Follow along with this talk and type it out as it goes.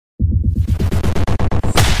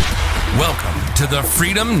Welcome to the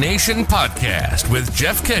Freedom Nation Podcast with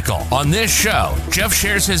Jeff Kickle. On this show, Jeff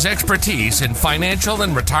shares his expertise in financial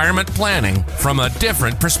and retirement planning from a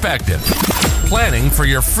different perspective. Planning for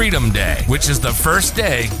your Freedom Day, which is the first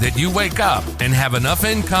day that you wake up and have enough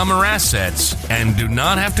income or assets and do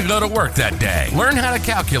not have to go to work that day. Learn how to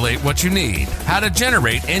calculate what you need, how to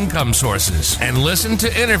generate income sources, and listen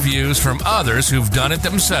to interviews from others who've done it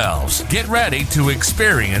themselves. Get ready to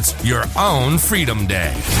experience your own Freedom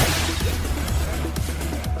Day.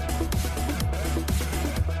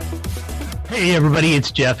 Hey everybody,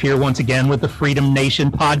 it's Jeff here once again with the Freedom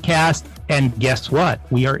Nation Podcast. And guess what?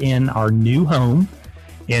 We are in our new home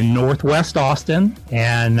in Northwest Austin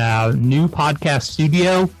and new podcast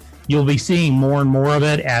studio. You'll be seeing more and more of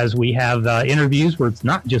it as we have interviews where it's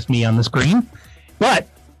not just me on the screen. But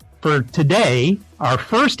for today, our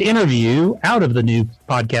first interview out of the new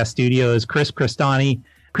podcast studio is Chris Crestani.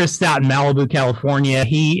 Chris is out in Malibu, California.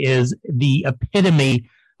 He is the epitome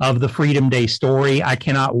of the Freedom Day story. I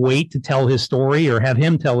cannot wait to tell his story or have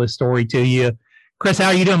him tell his story to you. Chris, how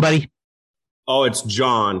are you doing, buddy? Oh, it's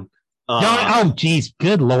John. John. Oh, geez.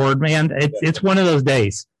 Good Lord, man. It's one of those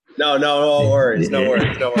days. No worries. Don't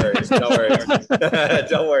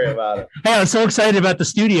worry about it. Hey, I'm so excited about the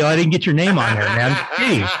studio. I didn't get your name on there, man.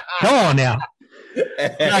 Hey, come on now.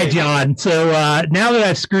 Hi, John. So now that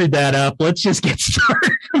I've screwed that up, let's just get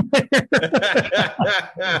started from there.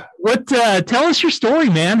 Tell us your story,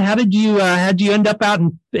 man. How did you end up out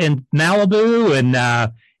in Malibu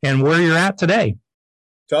and where you're at today?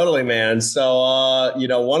 Totally, man. So,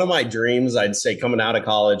 one of my dreams, I'd say coming out of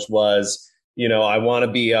college was, I want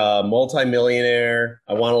to be a multimillionaire.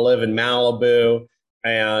 I want to live in Malibu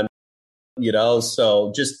and,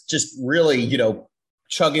 so just really,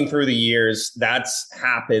 chugging through the years, that's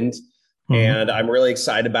happened. Mm-hmm. And I'm really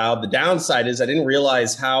excited about. The downside is I didn't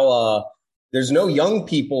realize how there's no young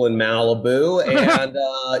people in Malibu, and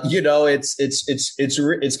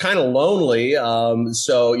it's kind of lonely.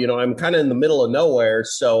 So I'm kind of in the middle of nowhere.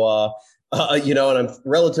 So and I'm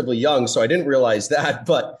relatively young, so I didn't realize that.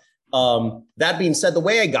 But that being said, the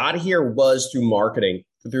way I got here was through marketing,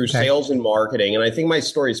 through sales and marketing, and I think my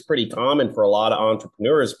story is pretty common for a lot of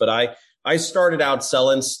entrepreneurs. But I started out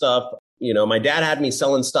selling stuff. My dad had me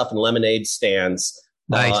selling stuff in lemonade stands.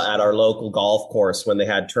 Nice. At our local golf course when they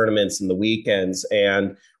had tournaments in the weekends.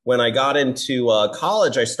 And when I got into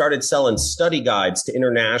college, I started selling study guides to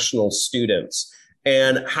international students.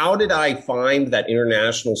 And how did I find that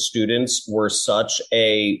international students were such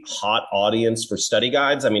a hot audience for study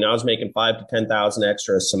guides? I mean, I was making $5,000 to $10,000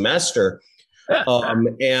 extra a semester.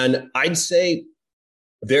 And I'd say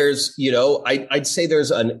there's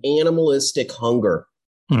an animalistic hunger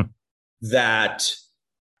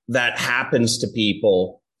that happens to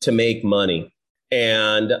people to make money.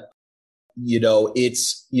 And,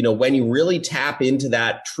 it's, when you really tap into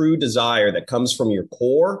that true desire that comes from your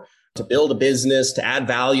core to build a business, to add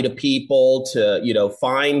value to people, to,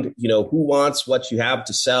 find, who wants what you have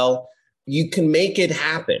to sell, you can make it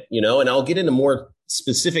happen, and I'll get into more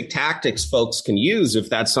specific tactics folks can use if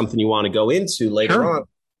that's something you want to go into later on.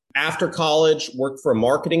 After college, worked for a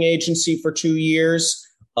marketing agency for 2 years.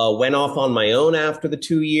 Went off on my own after the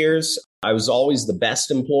 2 years. I was always the best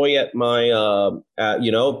employee at my,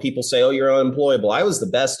 people say, oh, you're unemployable. I was the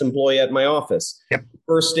best employee at my office. Yep.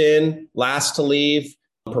 First in, last to leave,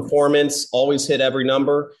 performance, always hit every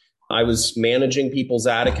number. I was managing people's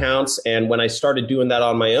ad accounts. And when I started doing that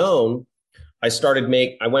on my own, I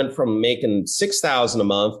went from making $6,000 a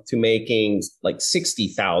month to making like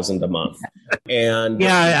 $60,000 a month. And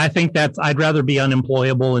yeah, I think I'd rather be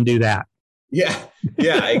unemployable and do that. Yeah,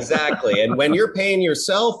 exactly. And when you're paying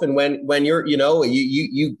yourself and when you're,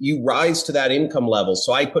 you rise to that income level.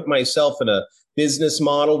 So I put myself in a business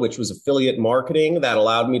model, which was affiliate marketing that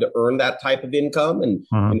allowed me to earn that type of income. And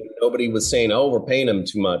nobody was saying, oh, we're paying them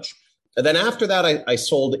too much. And then after that, I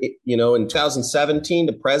sold, in 2017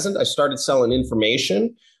 to present, I started selling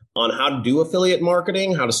information on how to do affiliate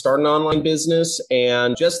marketing, how to start an online business.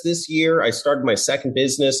 And just this year, I started my second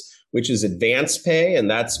business, which is advance pay.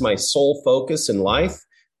 And that's my sole focus in life,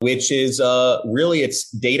 which is really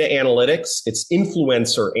it's data analytics. It's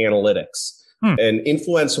influencer analytics. And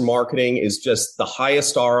influencer marketing is just the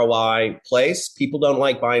highest ROI place. People don't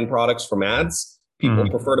like buying products from ads. People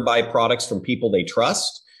prefer to buy products from people they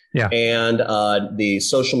trust. Yeah. And the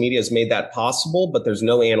social media has made that possible, but there's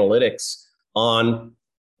no analytics on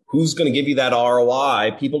who's going to give you that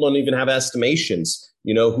ROI. People don't even have estimations.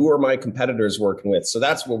 Who are my competitors working with? So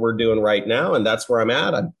that's what we're doing right now. And that's where I'm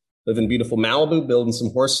at. I live in beautiful Malibu, building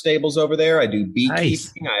some horse stables over there. I do beekeeping.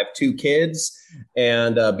 Nice. I have 2 kids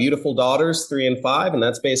and beautiful daughters, 3 and 5. And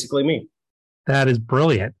that's basically me. That is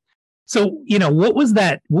brilliant. So, what was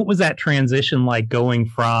that transition like going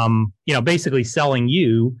from, basically selling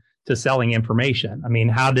you to selling information? I mean,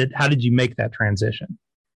 how did you make that transition?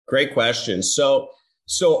 Great question. So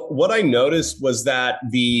what I noticed was that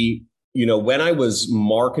when I was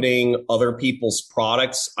marketing other people's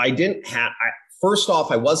products, first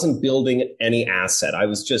off, I wasn't building any asset. I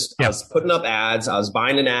was putting up ads. I was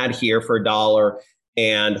buying an ad here for $1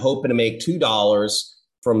 and hoping to make $2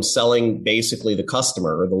 from selling basically the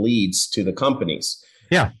customer or the leads to the companies.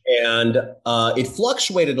 Yeah. And it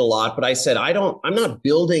fluctuated a lot, but I said, I'm not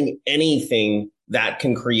building anything that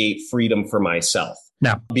can create freedom for myself.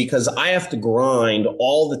 No. Because I have to grind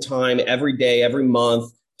all the time, every day, every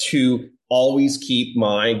month to always keep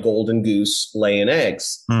my golden goose laying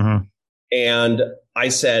eggs. Mm-hmm. And I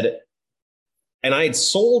said, and I'd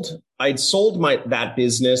sold that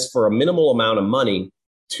business for a minimal amount of money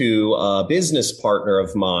to a business partner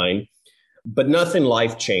of mine, but nothing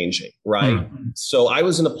life changing, right? Mm-hmm. So I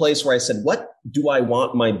was in a place where I said, what do I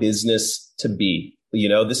want my business to be?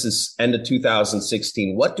 This is end of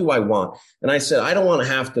 2016. What do I want? And I said, I don't want to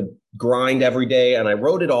have to grind every day. And I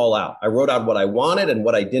wrote it all out. I wrote out what I wanted and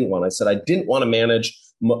what I didn't want. I said, I didn't want to manage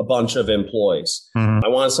a bunch of employees. Mm-hmm. I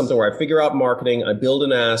wanted something where I figure out marketing, I build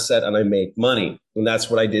an asset, and I make money. And that's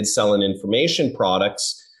what I did, selling information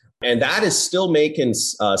products. And that is still making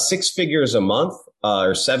 6 figures a month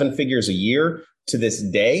or 7 figures a year to this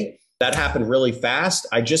day. That happened really fast.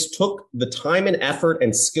 I just took the time and effort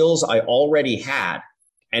and skills I already had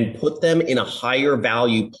and put them in a higher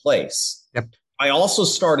value place. Yep. I also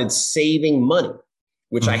started saving money,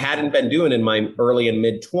 which I hadn't been doing in my early and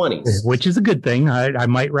mid 20s. Which is a good thing. I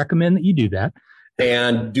might recommend that you do that.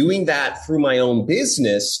 And doing that through my own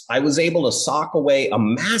business, I was able to sock away a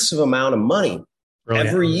massive amount of money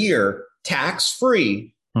every year, tax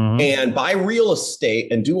free, and buy real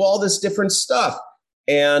estate and do all this different stuff.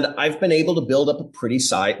 And I've been able to build up a pretty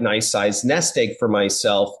nice sized nest egg for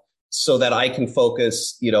myself so that I can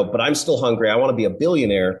focus, but I'm still hungry. I want to be a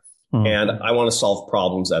billionaire and I want to solve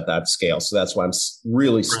problems at that scale. So that's why I'm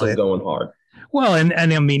really still going hard. Well, and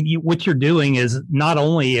I mean, what you're doing is not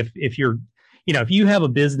only if you're, if you have a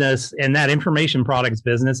business and that information products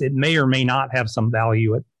business, it may or may not have some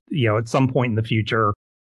value at some point in the future.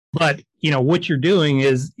 But, what you're doing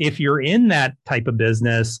is if you're in that type of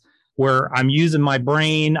business where I'm using my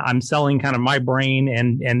brain, I'm selling kind of my brain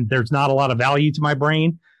and there's not a lot of value to my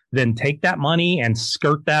brain, then take that money and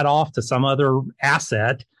skirt that off to some other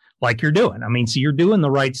asset like you're doing. I mean, so you're doing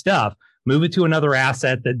the right stuff. Move it to another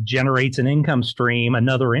asset that generates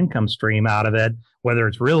another income stream out of it, whether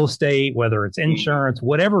it's real estate, whether it's insurance,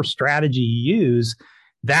 whatever strategy you use,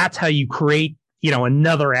 that's how you create,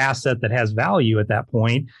 another asset that has value at that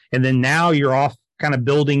point. And then now you're off kind of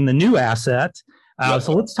building the new asset.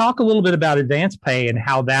 So let's talk a little bit about advance pay and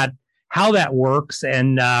how that works.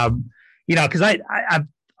 And, because I've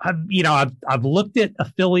looked at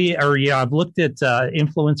affiliate or, I've looked at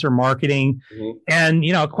influencer marketing and,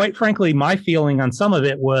 quite frankly, my feeling on some of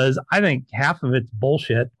it was I think half of it's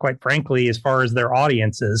bullshit, quite frankly, as far as their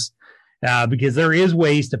audiences, because there is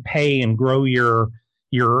ways to pay and grow your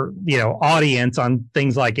audience on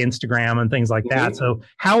things like Instagram and things like that. So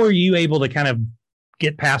how are you able to kind of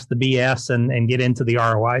get past the BS and get into the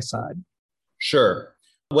ROI side? Sure.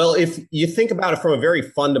 Well, if you think about it from a very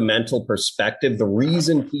fundamental perspective, the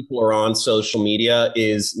reason people are on social media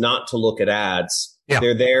is not to look at ads. Yeah.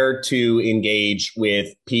 They're there to engage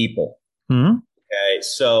with people. Mm-hmm. Okay.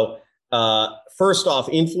 So first off,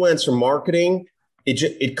 influencer marketing,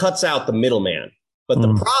 it cuts out the middleman. But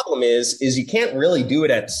the problem is you can't really do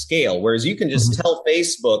it at scale, whereas you can just tell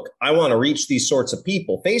Facebook, I want to reach these sorts of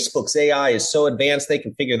people. Facebook's AI is so advanced, they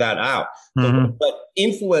can figure that out. But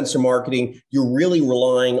influencer marketing, you're really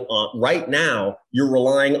relying on, right now, you're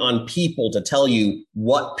relying on people to tell you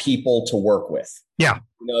what people to work with. Yeah.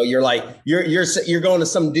 You're like, you're going to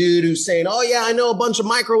some dude who's saying, oh yeah, I know a bunch of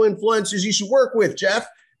micro influencers you should work with, Jeff.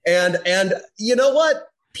 And you know what?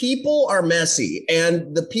 People are messy,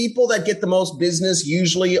 and the people that get the most business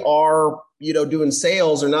usually are, doing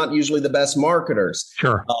sales, are not usually the best marketers.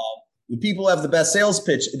 Sure. The people who have the best sales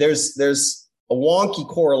pitch, there's a wonky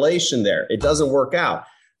correlation there. It doesn't work out.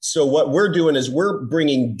 So what we're doing is we're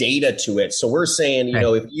bringing data to it. So we're saying,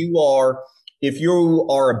 if you are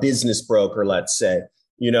a business broker, let's say,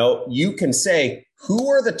 you can say, who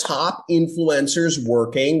are the top influencers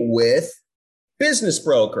working with business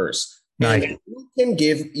brokers? Nice. And who can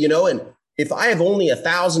give, and if I have only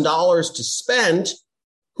 $1,000 to spend,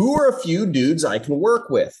 who are a few dudes I can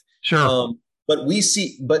work with? Sure. But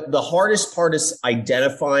the hardest part is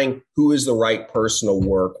identifying who is the right person to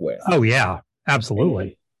work with. Oh, yeah,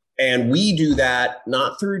 absolutely. And we do that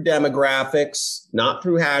not through demographics, not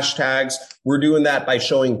through hashtags. We're doing that by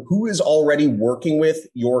showing who is already working with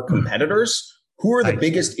your competitors, who are the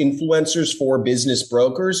biggest influencers for business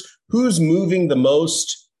brokers, who's moving the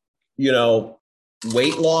most,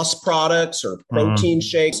 weight loss products or protein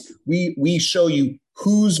shakes. We show you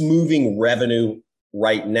who's moving revenue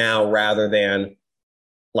right now rather than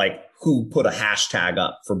like who put a hashtag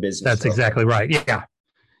up for business. That's brokers. exactly right.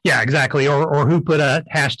 Yeah, exactly. Or who put a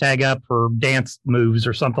hashtag up for dance moves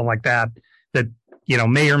or something like that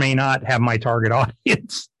may or may not have my target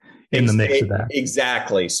audience in the mix of that.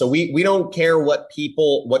 Exactly. So we don't care what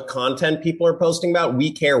content people are posting about.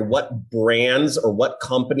 We care what brands or what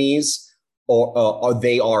companies or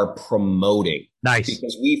they are promoting. Nice.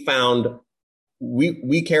 Because we found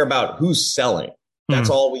we care about who's selling. That's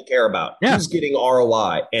all we care about. Yeah. Who's getting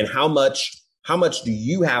ROI and how much do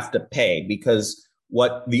you have to pay? Because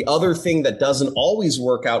what the other thing that doesn't always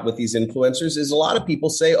work out with these influencers is a lot of people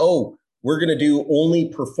say, oh, we're going to do only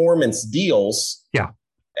performance deals. Yeah.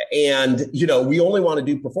 And, we only want to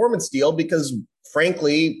do performance deal because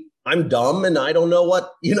frankly, I'm dumb and I don't know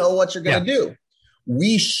what you're going to do.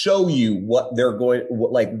 We show you what they're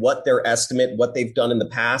what their estimate, what they've done in the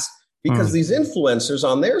past, because these influencers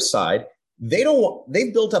on their side,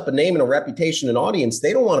 they've built up a name and a reputation and audience.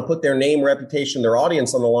 They don't want to put their name, reputation, their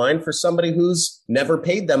audience on the line for somebody who's never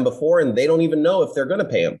paid them before. And they don't even know if they're going to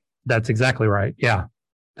pay them. That's exactly right. Yeah.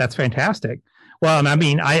 That's fantastic. Well, and I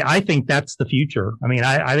mean, I think that's the future. I mean,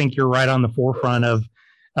 I think you're right on the forefront of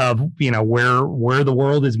where the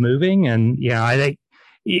world is moving. And, I think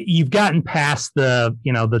you've gotten past the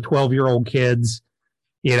 12-year-old kids,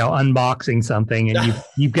 unboxing something, and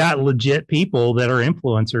you've got legit people that are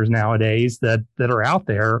influencers nowadays that are out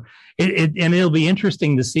there. And it'll be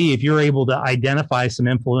interesting to see if you're able to identify some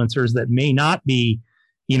influencers that may not be,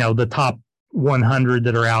 the top 100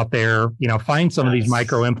 that are out there, find some of these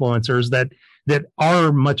micro influencers that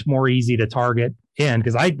are much more easy to target in.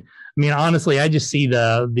 Cause I mean, honestly, I just see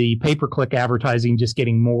the pay-per-click advertising just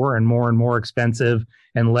getting more and more and more expensive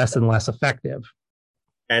and less effective.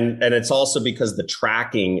 And it's also because the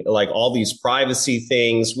tracking, like all these privacy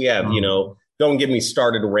things we have, don't get me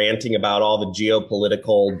started ranting about all the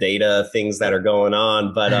geopolitical data things that are going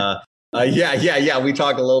on. But we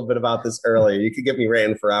talked a little bit about this earlier. You could get me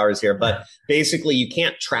ranting for hours here, but basically you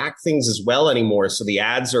can't track things as well anymore. So the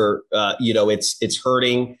ads are, it's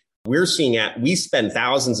hurting. We spend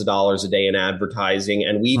thousands of dollars a day in advertising,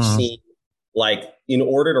 and we've seen in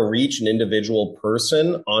order to reach an individual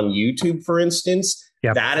person on YouTube, for instance,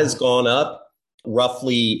 that has gone up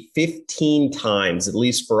roughly 15 times, at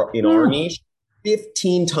least in our niche,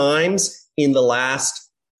 15 times in the last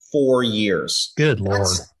 4 years. Good Lord.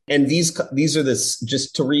 And these are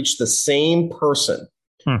just to reach the same person.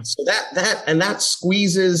 So that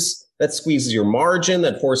squeezes your margin,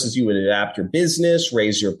 that forces you to adapt your business,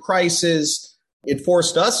 raise your prices. It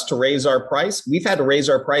forced us to raise our price. We've had to raise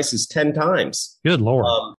our prices 10 times. Good Lord.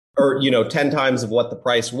 10 times of what the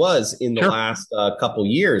price was in the last couple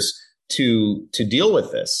years to deal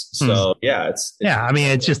with this. So it's I mean,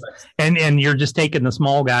 it's just, and you're just taking the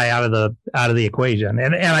small guy out of the equation.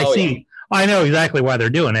 And I know exactly why they're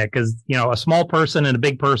doing it, because, a small person and a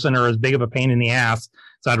big person are as big of a pain in the ass.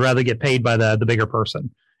 So I'd rather get paid by the bigger person.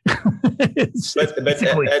 But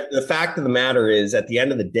the fact of the matter is, at the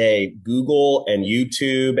end of the day, Google and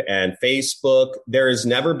YouTube and Facebook, there has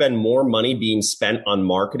never been more money being spent on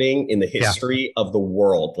marketing in the history of the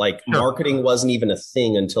world. Marketing wasn't even a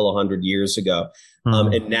thing until 100 years ago.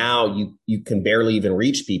 And now you can barely even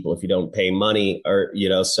reach people if you don't pay money, or,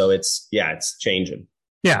 so it's changing.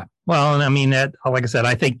 Yeah. Well, and I mean, that, like I said,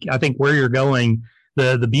 I think where you're going,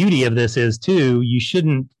 the beauty of this is too, you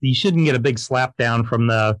shouldn't get a big slap down from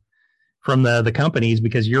the companies,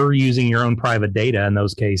 because you're using your own private data in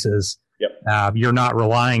those cases. Yep. You're not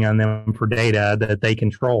relying on them for data that they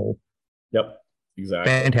control. Yep.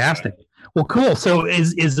 Exactly. Fantastic. Well, cool. So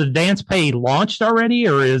is the Dance Pay launched already,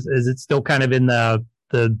 or is it still kind of in the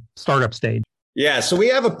startup stage? Yeah, so we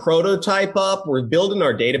have a prototype up. We're building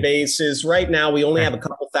our databases. Right now, we only have a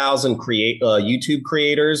couple thousand YouTube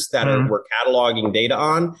creators that we're cataloging data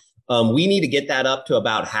on. We need to get that up to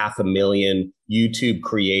about 500,000 YouTube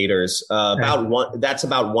creators. That's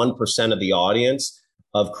about 1% of the audience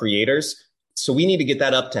of creators. So we need to get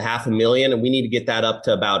that up to 500,000, and we need to get that up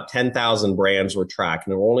to about 10,000 brands we're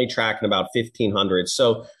tracking. And we're only tracking about 1,500.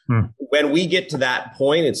 So when we get to that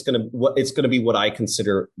point, it's gonna be what I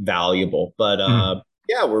consider valuable. But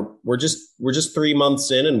we're just 3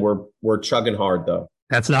 months in, and we're chugging hard though.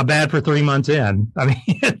 That's not bad for 3 months in. I mean,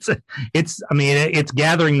 it's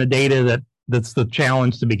gathering the data that's the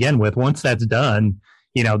challenge to begin with. Once that's done,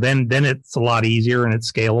 then it's a lot easier and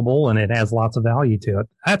it's scalable and it has lots of value to it.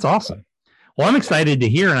 That's awesome. Well, I'm excited to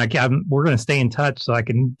hear, and we're going to stay in touch so I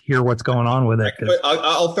can hear what's going on with it.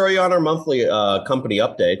 I'll throw you on our monthly company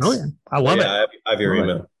updates. Oh yeah, I love it. I have your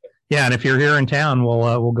email. Yeah, and if you're here in town,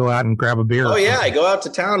 we'll go out and grab a beer. Oh yeah, I go out to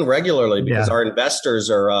town regularly because our investors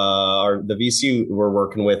are the VC we're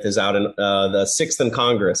working with is out in the 6th and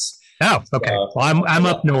Congress. Oh, okay. Well, I'm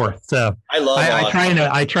up north, so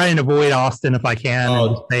I try and avoid Austin if I can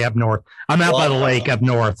and stay up north. I'm out by the lake up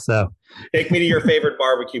north, so take me to your favorite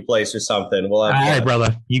barbecue place or something. All right,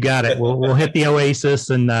 brother, you got it. We'll hit the Oasis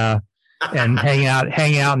and hang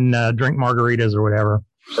out and drink margaritas or whatever.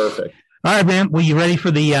 Perfect. All right, man. Well, you ready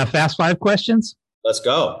for the Fast 5 questions? Let's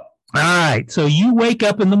go. All right. So you wake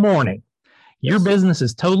up in the morning. Your business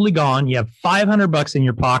is totally gone. You have $500 in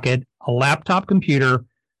your pocket, a laptop computer,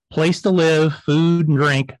 place to live, food and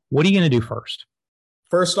drink. What are you going to do first?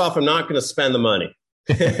 First off, I'm not going to spend the money.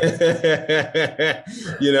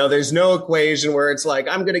 There's no equation where it's like,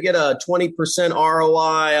 I'm going to get a 20%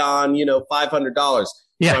 ROI on, $500.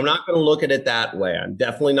 Yeah. So I'm not going to look at it that way. I'm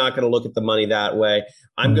definitely not going to look at the money that way.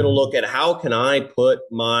 I'm going to look at how can I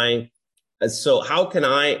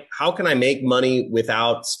make money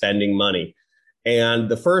without spending money? And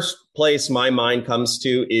the first place my mind comes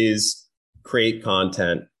to is create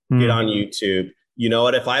content, get on YouTube. You know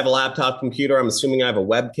what? If I have a laptop computer, I'm assuming I have a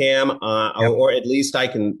webcam, or at least I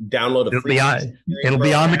can download a free. It'll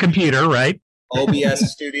be on the computer, right?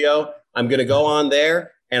 OBS Studio. I'm going to go on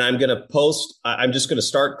there. And I'm going to post, I'm just going to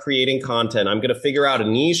start creating content. I'm going to figure out a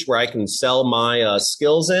niche where I can sell my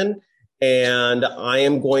skills in. And I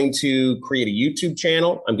am going to create a YouTube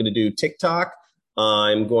channel. I'm going to do TikTok.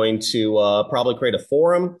 I'm going to probably create a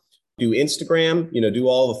forum, do Instagram, do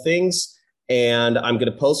all the things. And I'm going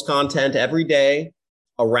to post content every day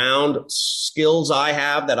around skills I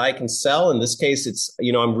have that I can sell. In this case, it's,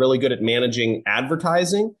 I'm really good at managing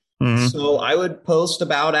advertising. So I would post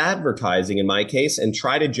about advertising in my case and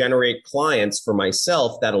try to generate clients for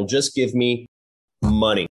myself that'll just give me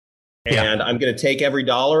money. And I'm going to take every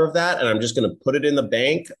dollar of that and I'm just going to put it in the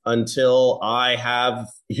bank until I have,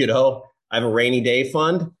 I have a rainy day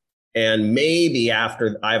fund. And maybe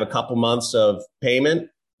after I have a couple months of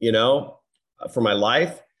payment, for my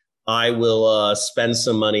life, I will spend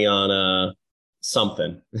some money on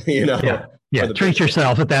something, Yeah. Treat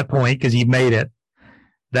yourself at that point because you've made it.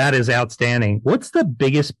 That is outstanding. What's the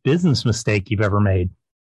biggest business mistake you've ever made?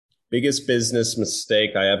 Biggest business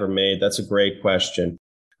mistake I ever made? That's a great question.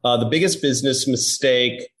 The biggest business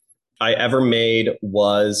mistake I ever made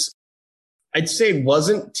was, I'd say,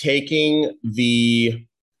 wasn't taking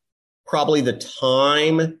probably the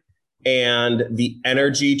time and the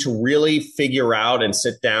energy to really figure out and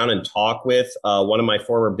sit down and talk with one of my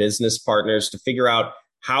former business partners to figure out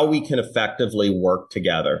how we can effectively work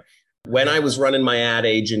together. When I was running my ad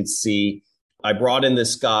agency, I brought in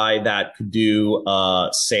this guy that could do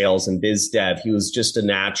sales and biz dev. He was just a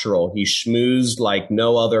natural. He schmoozed like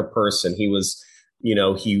no other person. He was,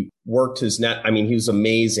 he worked his net. I mean, he was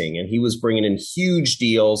amazing and he was bringing in huge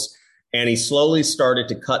deals and he slowly started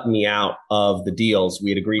to cut me out of the deals. We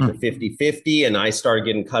had agreed to 50-50 and I started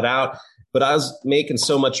getting cut out, but I was making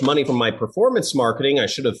so much money from my performance marketing. I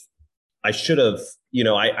should have, I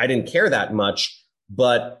didn't care that much.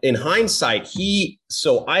 But in hindsight,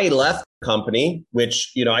 so I left the company,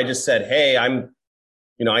 which, I just said, hey,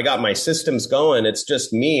 I got my systems going. It's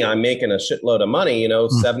just me. I'm making a shitload of money,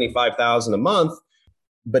 $75,000 a month.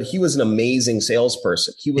 But he was an amazing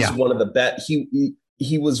salesperson. He was one of the best.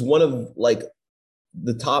 He was one of like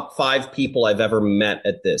the top 5 people I've ever met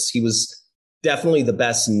at this. He was definitely the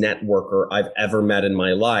best networker I've ever met in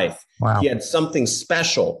my life. Wow. He had something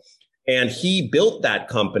special and he built that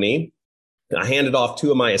company. I handed off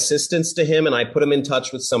 2 of my assistants to him and I put him in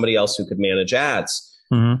touch with somebody else who could manage ads.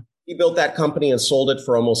 He built that company and sold it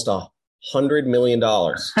for almost $100 million.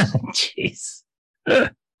 Jeez.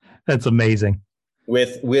 That's amazing.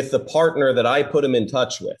 With the partner that I put him in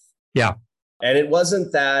touch with. Yeah. And it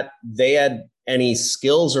wasn't that they had any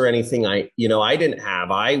skills or anything I didn't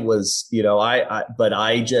have. I was, but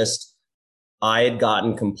I had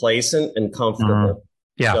gotten complacent and comfortable.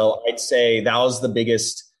 Yeah. So I'd say that was the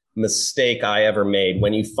biggest mistake I ever made.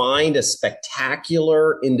 When you find a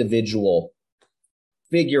spectacular individual,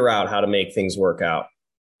 figure out how to make things work out.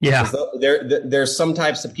 Yeah. There's some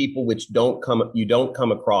types of people which you don't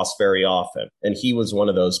come across very often. And he was one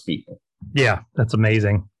of those people. Yeah. That's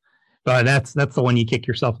amazing. But that's the one you kick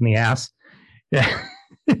yourself in the ass. Yeah.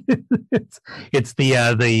 it's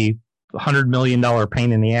the $100 million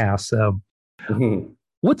pain in the ass. So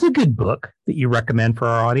what's a good book that you recommend for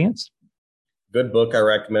our audience? Good book I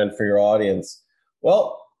recommend for your audience.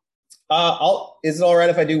 Well, is it all right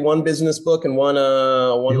if I do one business book and one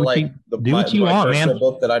like the do what you want, man.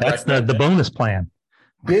 book that I'd That's recommend? the bonus plan.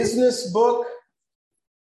 Business book,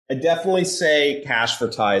 I definitely say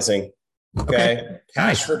Cashvertising. Okay.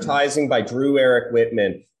 Cashvertising by Drew Eric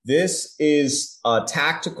Whitman. This is a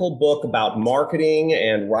tactical book about marketing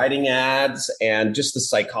and writing ads and just the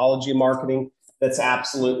psychology of marketing. That's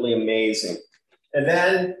absolutely amazing. And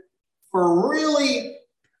then for really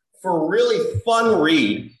fun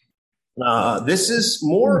read, this is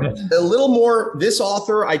a little more. This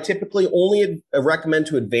author I typically only recommend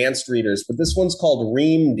to advanced readers, but this one's called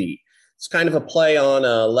ReamD. It's kind of a play on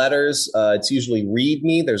letters. It's usually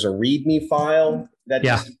README. There's a README file that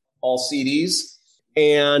is all CDs.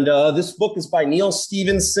 And this book is by Neil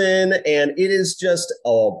Stevenson, and it is just,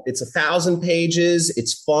 it's 1,000 pages.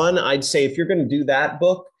 It's fun. I'd say if you're going to do that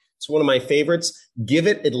book, it's one of my favorites. Give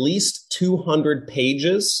it at least 200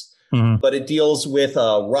 pages. But it deals with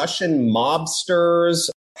Russian mobsters,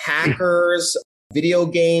 hackers, video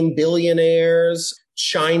game billionaires,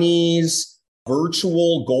 Chinese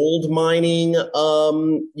virtual gold mining,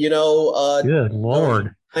 good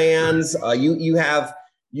Lord. plans. You have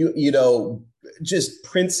just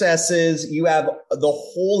princesses. You have the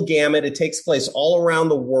whole gamut. It takes place all around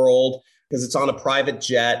the world because it's on a private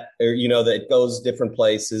jet, or that goes different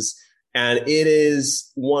places. And it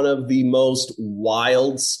is one of the most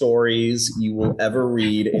wild stories you will ever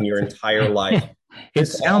read in your entire life. It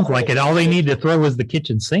sounds like it. All they need to throw is the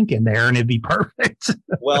kitchen sink in there and it'd be perfect.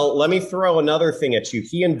 Well, let me throw another thing at you.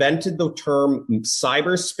 He invented the term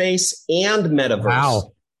cyberspace and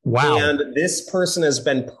metaverse. Wow. And this person has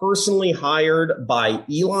been personally hired by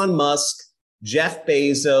Elon Musk, Jeff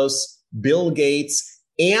Bezos, Bill Gates,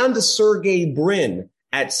 and Sergey Brin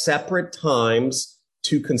at separate times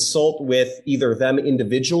to consult with either them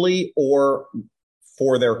individually or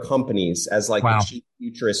for their companies as like the chief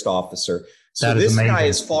futurist officer. So this guy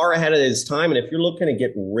is far ahead of his time. And if you're looking to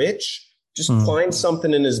get rich, just find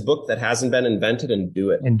something in his book that hasn't been invented and do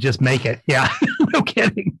it. And just make it. Yeah, no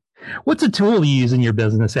kidding. What's a tool you use in your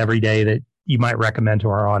business every day that you might recommend to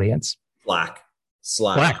our audience? Slack.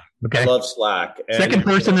 Okay. I love Slack. And second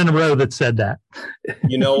person in a row that said that.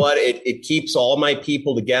 You know what? It keeps all my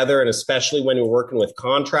people together. And especially when you're working with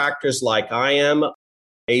contractors like I am,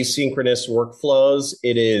 asynchronous workflows,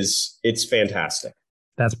 it's fantastic.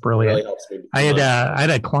 That's brilliant. It really helps me. I had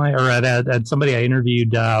a client, or I had somebody I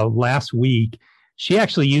interviewed last week. She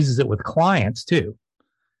actually uses it with clients too.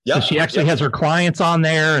 Yep. So she actually has her clients on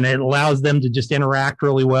there, and it allows them to just interact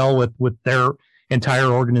really well with their entire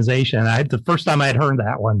organization. The first time I had heard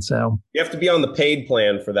that one. So you have to be on the paid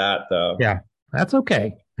plan for that, though. Yeah, that's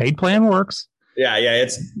okay. Paid plan works. Yeah,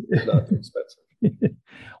 it's not too expensive.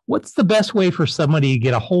 What's the best way for somebody to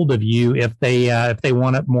get a hold of you if they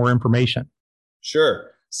want more information? Sure.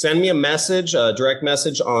 Send me a message, a direct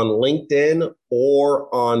message on LinkedIn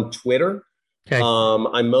or on Twitter. Okay.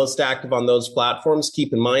 I'm most active on those platforms.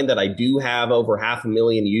 Keep in mind that I do have over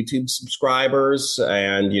 500,000 YouTube subscribers,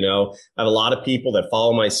 and I have a lot of people that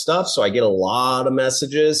follow my stuff, so I get a lot of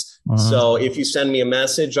messages. So if you send me a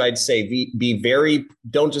message, I'd say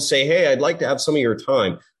don't just say, hey, I'd like to have some of your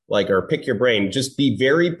time, or pick your brain. Just be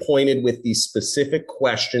very pointed with the specific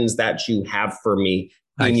questions that you have for me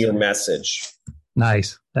in your message.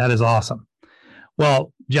 Nice. That is awesome.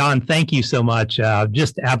 Well, John, thank you so much.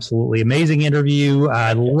 Just absolutely amazing interview.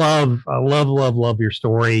 I love your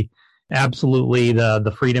story. Absolutely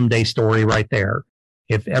the Freedom Day story right there.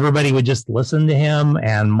 If everybody would just listen to him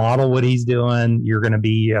and model what he's doing, you're going to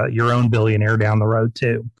be your own billionaire down the road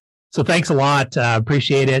too. So thanks a lot.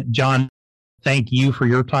 Appreciate it. John, thank you for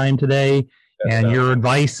your time today and your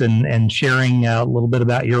advice and sharing a little bit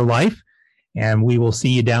about your life. And we will see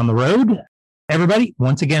you down the road. Everybody,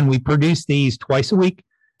 once again, we produce these twice a week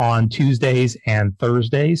on Tuesdays and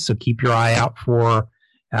Thursdays. So keep your eye out for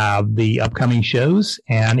the upcoming shows.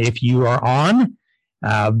 And if you are on,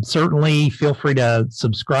 certainly feel free to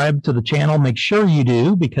subscribe to the channel. Make sure you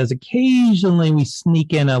do, because occasionally we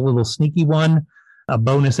sneak in a little sneaky one, a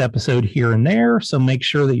bonus episode here and there. So make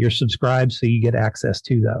sure that you're subscribed so you get access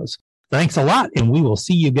to those. Thanks a lot. And we will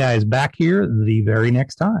see you guys back here the very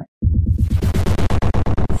next time.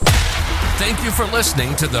 Thank you for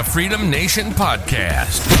listening to the Freedom Nation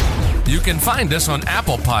podcast. You can find us on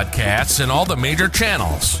Apple Podcasts and all the major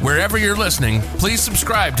channels. Wherever you're listening, please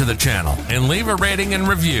subscribe to the channel and leave a rating and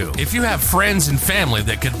review. If you have friends and family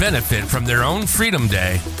that could benefit from their own Freedom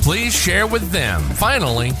Day, please share with them.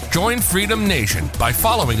 Finally, join Freedom Nation by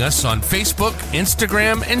following us on Facebook,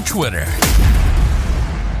 Instagram, and Twitter.